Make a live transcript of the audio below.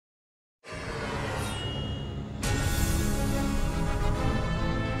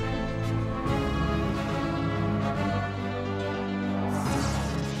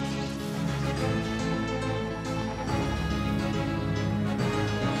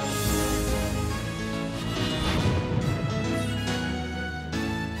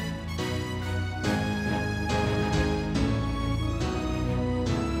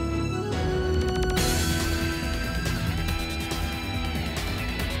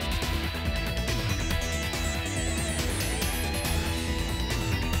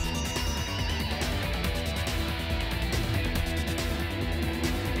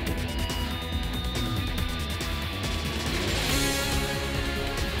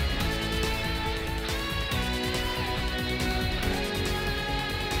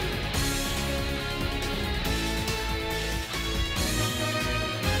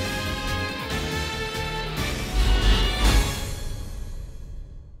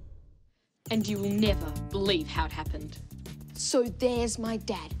And you will never believe how it happened. So there's my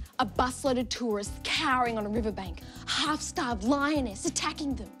dad, a busload of tourists cowering on a riverbank, half-starved lioness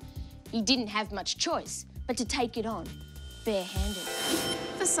attacking them. He didn't have much choice but to take it on, bare-handed.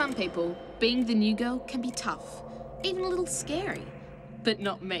 For some people, being the new girl can be tough, even a little scary. But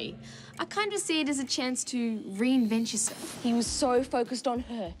not me. I kind of see it as a chance to reinvent yourself. He was so focused on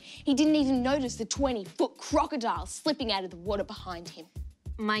her, he didn't even notice the 20-foot crocodile slipping out of the water behind him.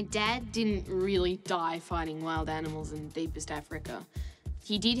 My dad didn't really die fighting wild animals in deepest Africa.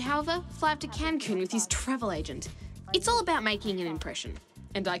 He did, however, fly up to Cancun with his travel agent. It's all about making an impression.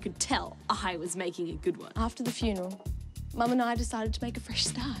 And I could tell I was making a good one. After the funeral, Mum and I decided to make a fresh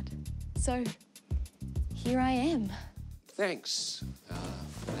start. So, here I am. Thanks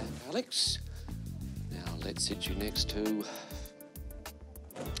for that, Alex. Now let's sit you next to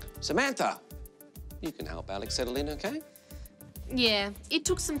Samantha. You can help Alex settle in, okay? Yeah, it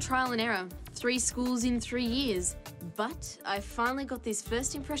took some trial and error. 3 schools in 3 years. But I finally got this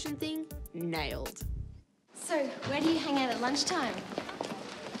first impression thing nailed. So, where do you hang out at lunchtime?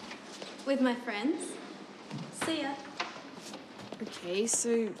 With my friends. See ya. Okay,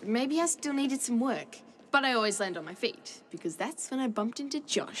 so maybe I still needed some work. But I always land on my feet, because that's when I bumped into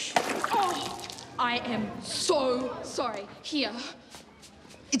Josh. Oh, I am so sorry. Here.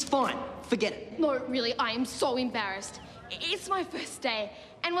 It's fine. Forget it. No, really, I am so embarrassed. It's my first day,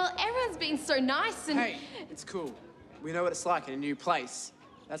 and well, everyone's been so nice and... Hey, it's cool. We know what it's like in a new place.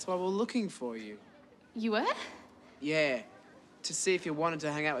 That's why we're looking for you. You were? Yeah, to see if you wanted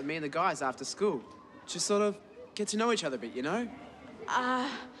to hang out with me and the guys after school. Just sort of get to know each other a bit, you know?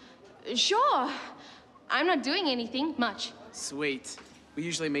 Sure. I'm not doing anything much. Sweet. We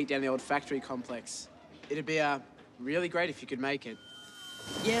usually meet down the old factory complex. It'd be really great if you could make it.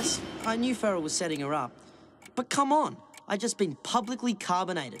 Yes, I knew Farrell was setting her up. But come on, I'd just been publicly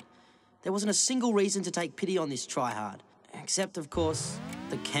carbonated. There wasn't a single reason to take pity on this tryhard. Except, of course,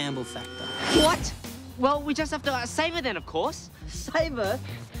 the Campbell factor. What? Well, we just have to save her then, of course. Save her?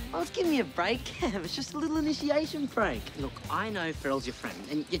 Oh, give me a break, Cam. It's just a little initiation prank. Look, I know Farrell's your friend,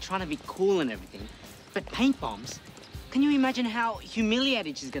 and you're trying to be cool and everything, but paint bombs? Can you imagine how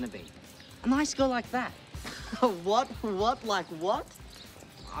humiliated she's gonna be? A nice girl like that. What? What? Like what?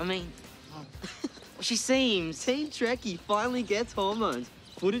 I mean, well, she seems... Team Trekkie finally gets hormones.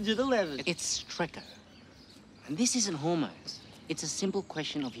 Footage at 11. It's Treco. And this isn't hormones. It's a simple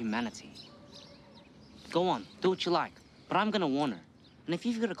question of humanity. Go on, do what you like, but I'm gonna warn her. And if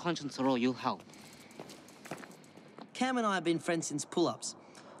you've got a conscience at all, you'll help. Cam and I have been friends since pull-ups.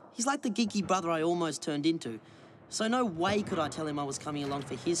 He's like the geeky brother I almost turned into. So no way could I tell him I was coming along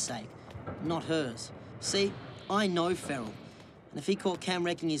for his sake, not hers. See, I know Farrell. And if he caught Cam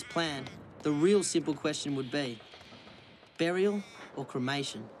wrecking his plan, the real simple question would be, burial or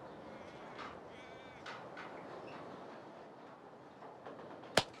cremation?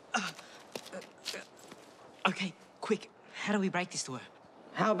 Okay, quick. How do we break this to her?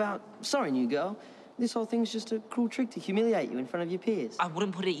 How about, sorry, new girl, this whole thing's just a cruel trick to humiliate you in front of your peers. I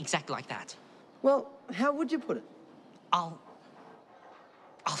wouldn't put it exactly like that. Well, how would you put it? I'll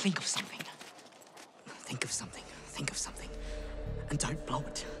think of something. Think of something. Think of something. And don't blow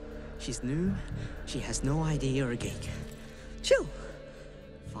it. She's new. She has no idea you're a geek. Chill.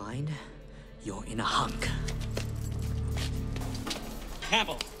 Fine. You're in a hunk.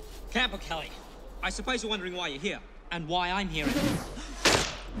 Campbell. Campbell Kelly. I suppose you're wondering why you're here. And why I'm here.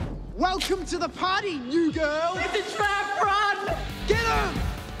 Welcome to the party, new girl! It's a trap! Run! Get him!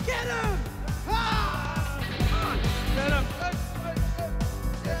 Get him! Ah! Get him!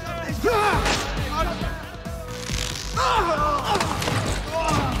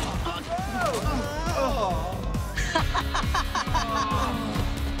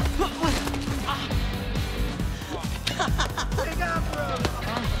 Pick up, bro!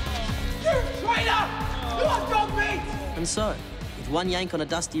 You traitor! You want dog meat! And so, with one yank on a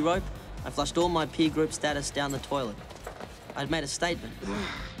dusty rope, I flushed all my peer group status down the toilet. I'd made a statement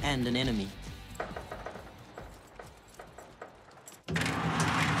and an enemy.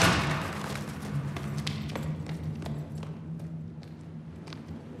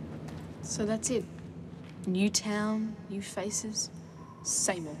 So that's it. New town, new faces,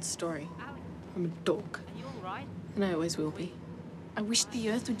 same old story. I'm a dork. Are you all right? And I always will be. I wish the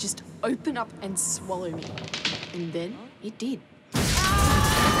earth would just open up and swallow me. And then it did.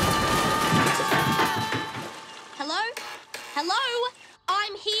 Hello? Hello?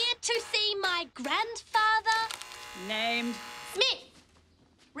 I'm here to see my grandfather. Named. Smith.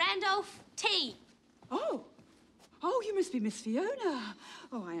 Randolph T. Oh. Oh, you must be Miss Fiona.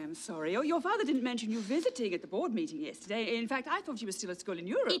 Oh, I am sorry. Oh, your father didn't mention you visiting at the board meeting yesterday. In fact, I thought you were still at school in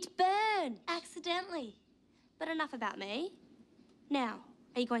Europe. It burned accidentally. But enough about me. Now,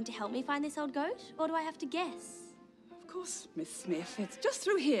 are you going to help me find this old goat, or do I have to guess? Of course, Miss Smith. It's just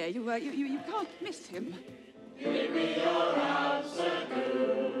through here. You can't miss him. Give me your answer,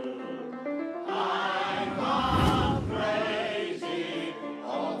 I'm not crazy,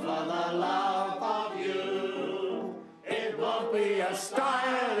 all for the love of you. It won't be a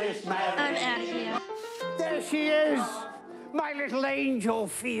stylish marriage. I'm out of here. There she is, my little angel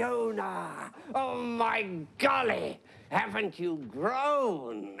Fiona. Oh, my golly, haven't you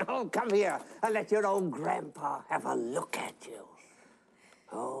grown? Oh, come here and let your old grandpa have a look at you.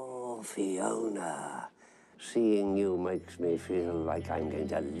 Oh, Fiona. Seeing you makes me feel like I'm going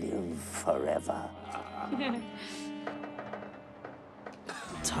to live forever.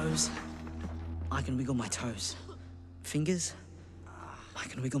 Toes. I can wiggle my toes. Fingers. I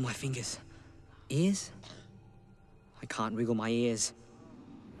can wiggle my fingers. Ears. I can't wiggle my ears.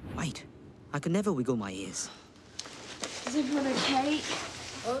 Wait. I could never wiggle my ears. Is everyone okay?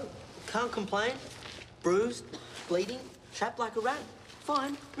 Oh, can't complain. Bruised, bleeding, trapped like a rat.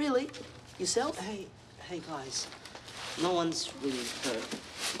 Fine, really. Yourself? Hey guys, no one's really hurt.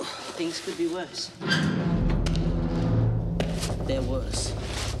 Things could be worse. They're worse.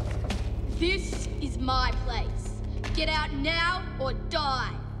 This is my place. Get out now or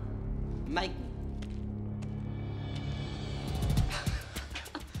die. Make me.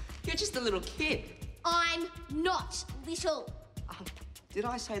 You're just a little kid. I'm not little. Did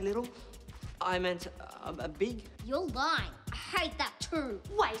I say little? I meant a big. You're lying. I hate that too.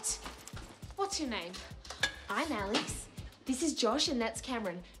 Wait. What's your name? I'm Alex. This is Josh and that's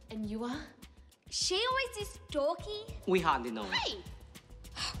Cameron. And you are? She always this dorky. We hardly know her. Hey!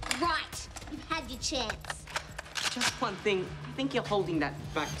 Right, you've had your chance. Just one thing. I think you're holding that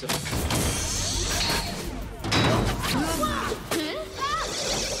back to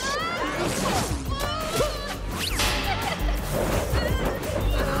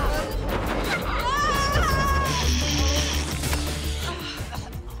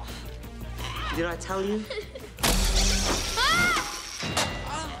Did I tell you?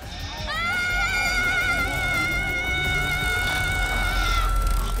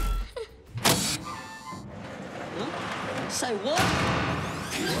 Say what?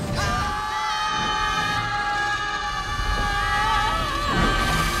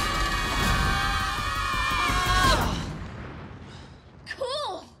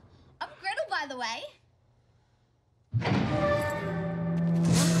 Cool. I'm Gretel, by the way.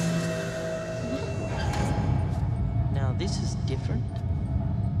 Now this is different.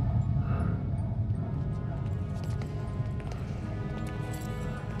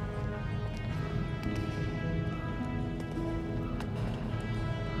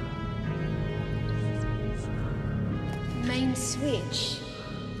 Main switch.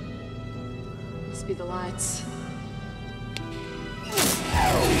 Must be the lights.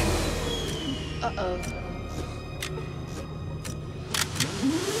 Uh-oh.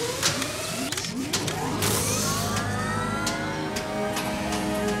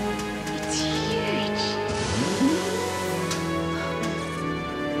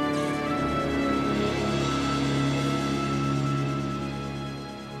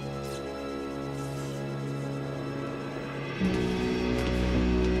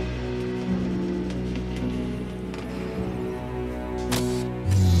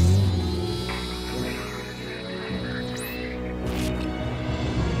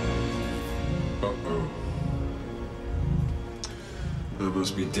 I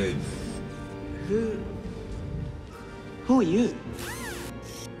must be dead. Who are you?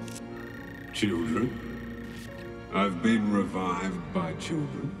 Children? I've been revived by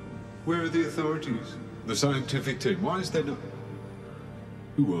children. Where are the authorities? The scientific team? Why is there no...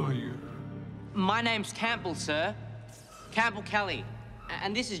 Who are you? My name's Campbell, sir. Campbell Kelly.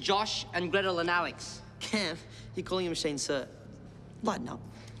 And this is Josh and Gretel and Alex. Cam, you're calling a machine, sir. Lighten up.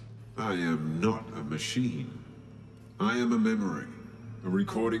 I am not a machine. I am a memory. A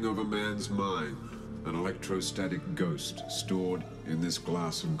recording of a man's mind. An electrostatic ghost stored in this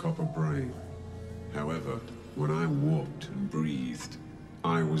glass and copper brain. However, when I walked and breathed,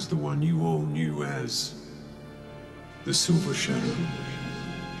 I was the one you all knew as the Silver Shadow.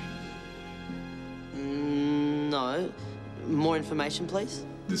 No. More information, please?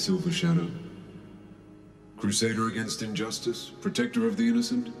 The Silver Shadow. Crusader against injustice, protector of the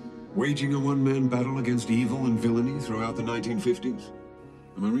innocent, waging a one-man battle against evil and villainy throughout the 1950s.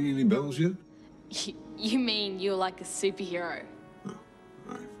 Am I ringing any bells yet? You mean you're like a superhero?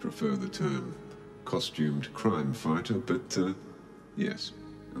 I prefer the term costumed crime fighter, but, yes.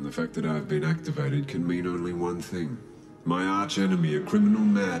 And the fact that I've been activated can mean only one thing. My arch-enemy, a criminal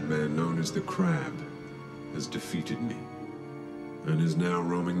madman known as the Crab, has defeated me, and is now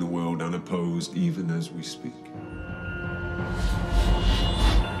roaming the world unopposed even as we speak.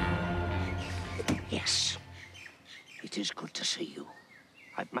 Yes. It is good to see you.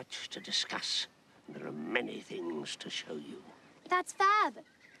 I've much to discuss. There are many things to show you. That's fab.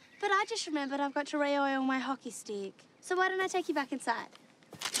 But I just remembered I've got to re-oil my hockey stick. So why don't I take you back inside?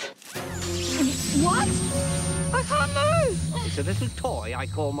 What? I can't move! It's a little toy I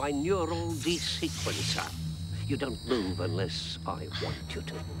call my neural desequencer. You don't move unless I want you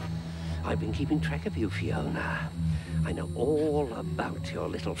to. I've been keeping track of you, Fiona. I know all about your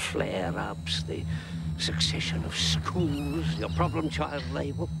little flare-ups, the succession of schools, your problem child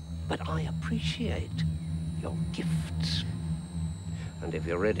label. But I appreciate your gifts. And if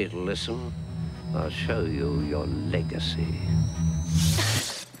you're ready to listen, I'll show you your legacy.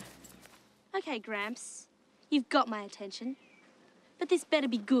 Okay, Gramps. You've got my attention. But this better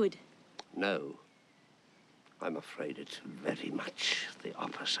be good. No. I'm afraid it's very much the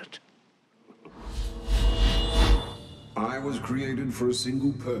opposite. I was created for a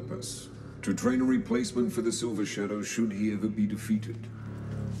single purpose. To train a replacement for the Silver Shadow should he ever be defeated.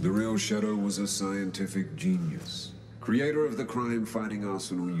 The real Shadow was a scientific genius. Creator of the crime-fighting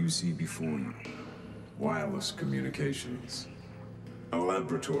arsenal you see before you. Wireless communications. A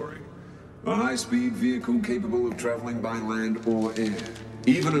laboratory. A high-speed vehicle capable of traveling by land or air.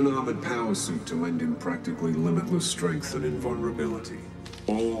 Even an armored power suit to lend him practically limitless strength and invulnerability.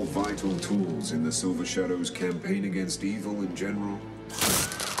 All vital tools in the Silver Shadow's campaign against evil in general.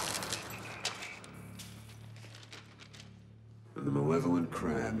 And the malevolent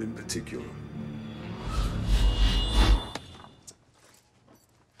Crab in particular.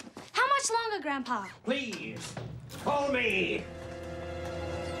 How much longer, Grandpa? Please, call me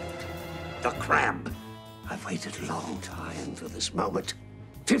the Crab. I've waited a long time for this moment.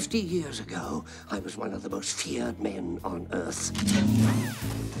 50 years ago, I was one of the most feared men on Earth.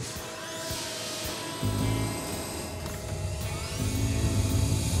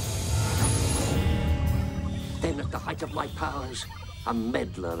 Then, at the height of my powers, a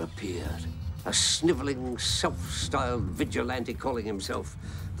meddler appeared. A sniveling, self-styled vigilante calling himself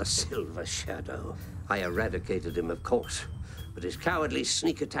the Silver Shadow. I eradicated him, of course, but his cowardly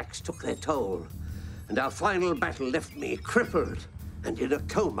sneak attacks took their toll, and our final battle left me crippled and in a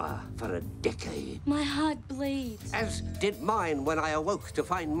coma for a decade. My heart bleeds. As did mine when I awoke to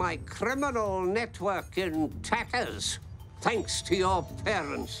find my criminal network in tatters. Thanks to your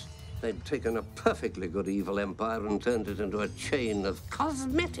parents. They'd taken a perfectly good evil empire and turned it into a chain of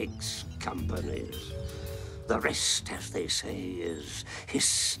cosmetics companies. The rest, as they say, is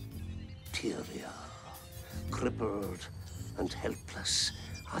hysteria. Crippled and helpless,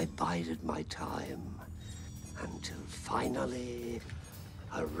 I bided my time until finally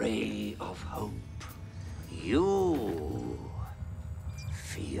a ray of hope. You,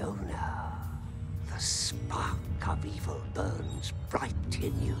 Fiona. The spark of evil burns bright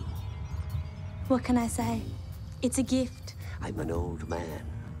in you. What can I say? It's a gift. I'm an old man,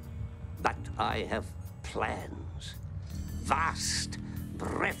 but I have plans. Vast,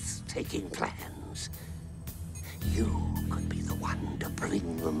 breathtaking plans. You could be the one to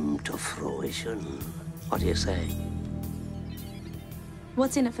bring them to fruition. What do you say?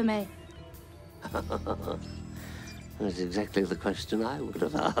 What's in it for me? That's exactly the question I would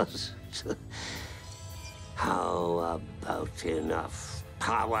have asked. How about enough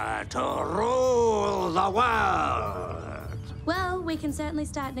power to rule the world? Well, we can certainly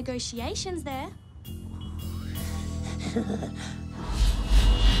start negotiations there.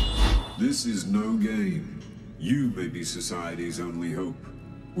 This is no game. You may be society's only hope.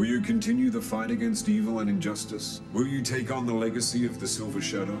 Will you continue the fight against evil and injustice? Will you take on the legacy of the Silver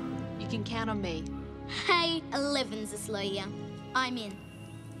Shadow? You can count on me. Hey, 11's a slow year. I'm in.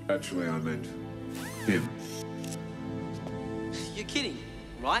 Actually, I meant him. You're kidding,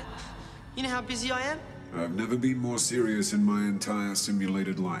 right? You know how busy I am? I've never been more serious in my entire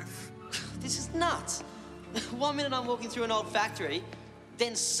simulated life. This is nuts. 1 minute I'm walking through an old factory,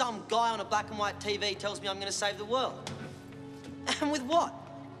 then some guy on a black and white TV tells me I'm going to save the world. And with what?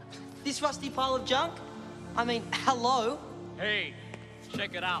 This rusty pile of junk? I mean, hello? Hey,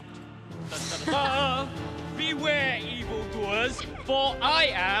 check it out. Da-da-da-da. Beware, evildoers, for I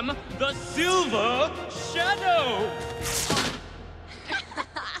am the Silver Shadow!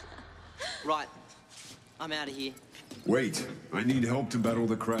 Right. I'm out of here. Wait, I need help to battle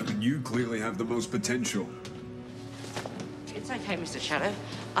the Crab, and you clearly have the most potential. It's okay, Mr. Shadow.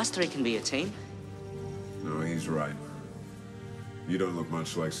 Us three can be a team. No, he's right. You don't look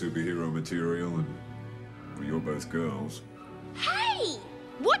much like superhero material, and well, you're both girls. Hey!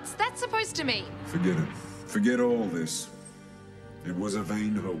 What's that supposed to mean? Forget it. Forget all this. It was a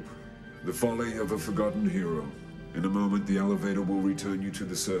vain hope. The folly of a forgotten hero. In a moment, the elevator will return you to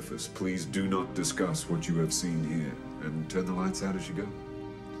the surface. Please do not discuss what you have seen here. And turn the lights out as you go.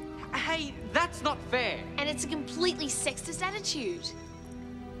 Hey, that's not fair. And it's a completely sexist attitude.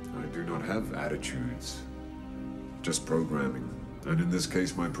 I do not have attitudes. Just programming. And in this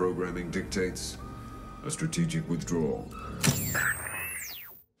case, my programming dictates a strategic withdrawal.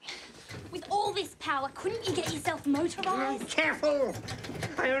 With all this power, couldn't you get yourself motorized? Careful!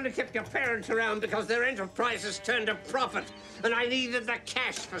 I only kept your parents around because their enterprises turned a profit, and I needed the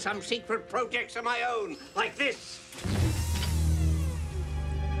cash for some secret projects of my own, like this.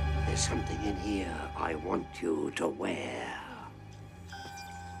 There's something in here I want you to wear.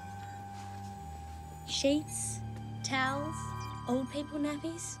 Sheets, towels, old people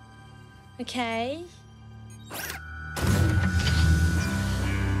nappies. Okay.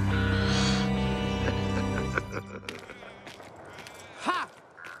 Ha!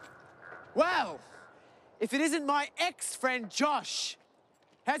 Well, if it isn't my ex-friend Josh.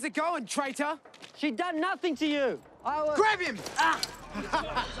 How's it going, traitor? She done nothing to you. Grab him! Ah!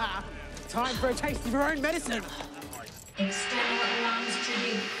 Time for a taste of your own medicine. External alarms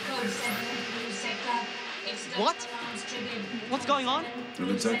triggered. Code 7 new sector. External What? alarms triggered. What's going on? An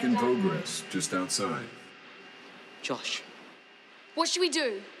attack in progress, just outside. Josh. What should we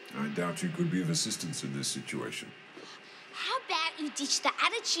do? I doubt you could be of assistance in this situation. How about you ditch the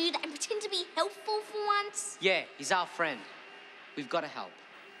attitude and pretend to be helpful for once? Yeah, he's our friend. We've got to help.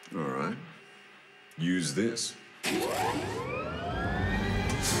 All right. Use this.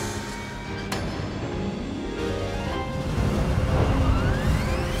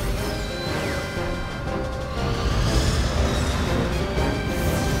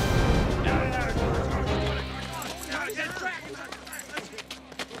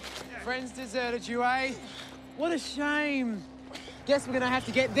 Friends deserted you, eh? What a shame. Guess we're gonna have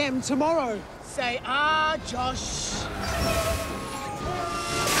to get them tomorrow. Say, Josh.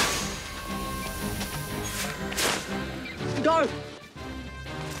 Go!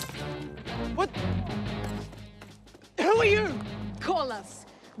 What? Who are you? Call us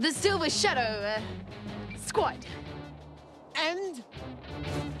the Silver Shadow Squad. And?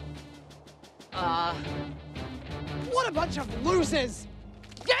 What a bunch of losers!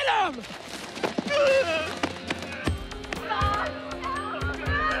 Get him!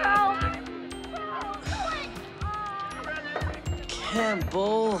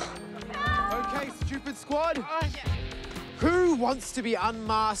 Campbell. Okay, stupid squad. Who wants to be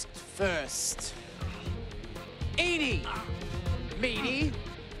unmasked first? Eenie, Meanie,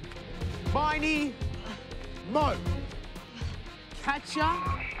 Miney, Mo. Catcher,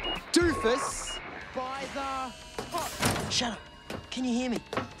 Doofus, by the pot. Shadow, can you hear me?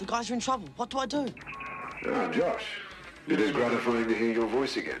 The guys are in trouble. What do I do? Josh, it is gratifying to hear your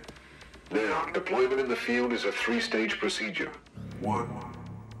voice again. Now, deployment in the field is a 3-stage procedure. 1.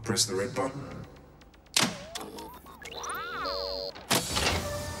 Press the red button.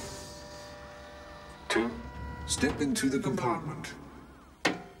 2. Step into the compartment.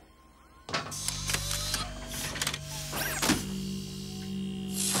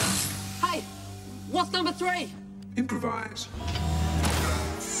 Hey, what's number 3? Improvise.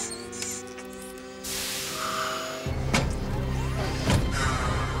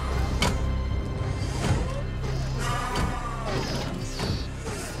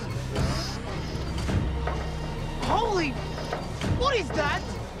 Holy! What is that?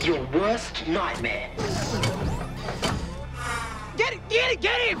 Your worst nightmare. Get it! Get it!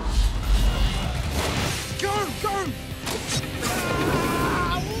 Get him! Go! Go!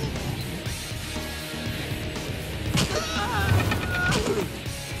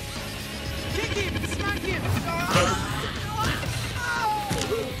 Kick him! Smack him!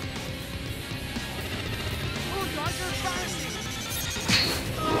 Oh, guys, you're embarrassing!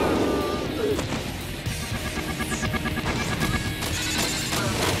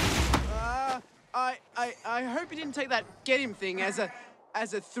 I hope you didn't take that get him thing as a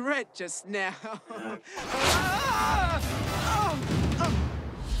threat just now.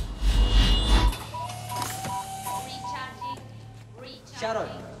 Shadow,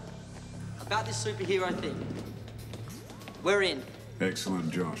 about this superhero thing. We're in.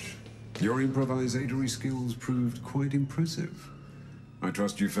 Excellent, Josh. Your improvisatory skills proved quite impressive. I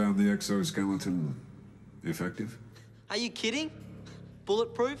trust you found the exoskeleton effective? Are you kidding?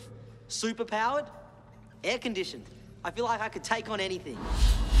 Bulletproof? Superpowered? Air-conditioned. I feel like I could take on anything.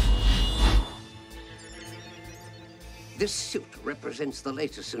 This suit represents the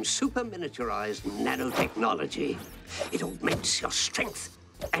latest in super miniaturized nanotechnology. It augments your strength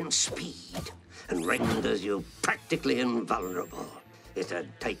and speed and renders you practically invulnerable. It'd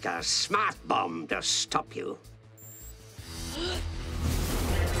take a smart bomb to stop you.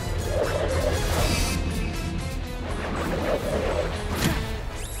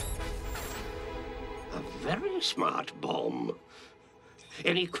 A very smart bomb.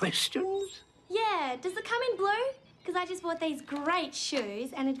 Any questions? Yeah, does it come in blue? Because I just bought these great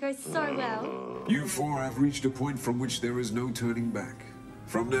shoes and it goes so well. You four have reached a point from which there is no turning back.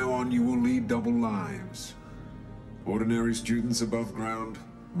 From now on, you will lead double lives. Ordinary students above ground,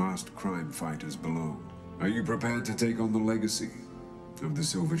 masked crime fighters below. Are you prepared to take on the legacy of the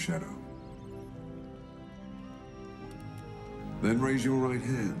Silver Shadow? Then raise your right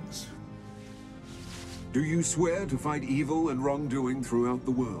hands. Do you swear to fight evil and wrongdoing throughout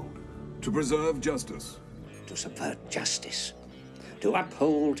the world? To preserve justice? To subvert justice. To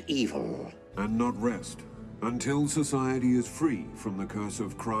uphold evil. And not rest until society is free from the curse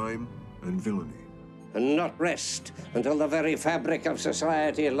of crime and villainy. And not rest until the very fabric of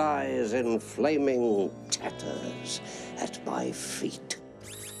society lies in flaming tatters at my feet.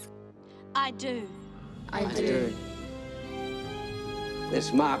 I do. I do.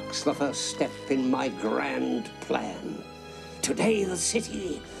 This marks the first step in my grand plan. Today the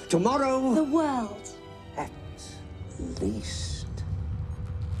city, tomorrow the world. At least.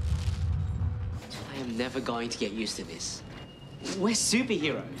 I am never going to get used to this. We're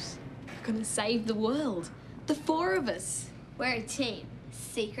superheroes. We're gonna save the world. The four of us. We're a team.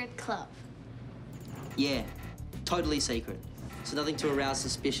 Secret club. Yeah, totally secret. So nothing to arouse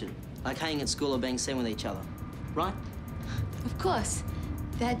suspicion, like hanging at school or being seen with each other. Right? Of course.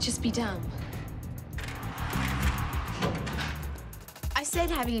 That'd just be dumb. I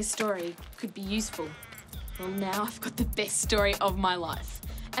said having a story could be useful. Well, now I've got the best story of my life.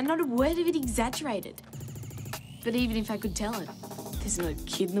 And not a word of it exaggerated. But even if I could tell it, there's not a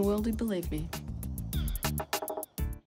kid in the world who'd believe me.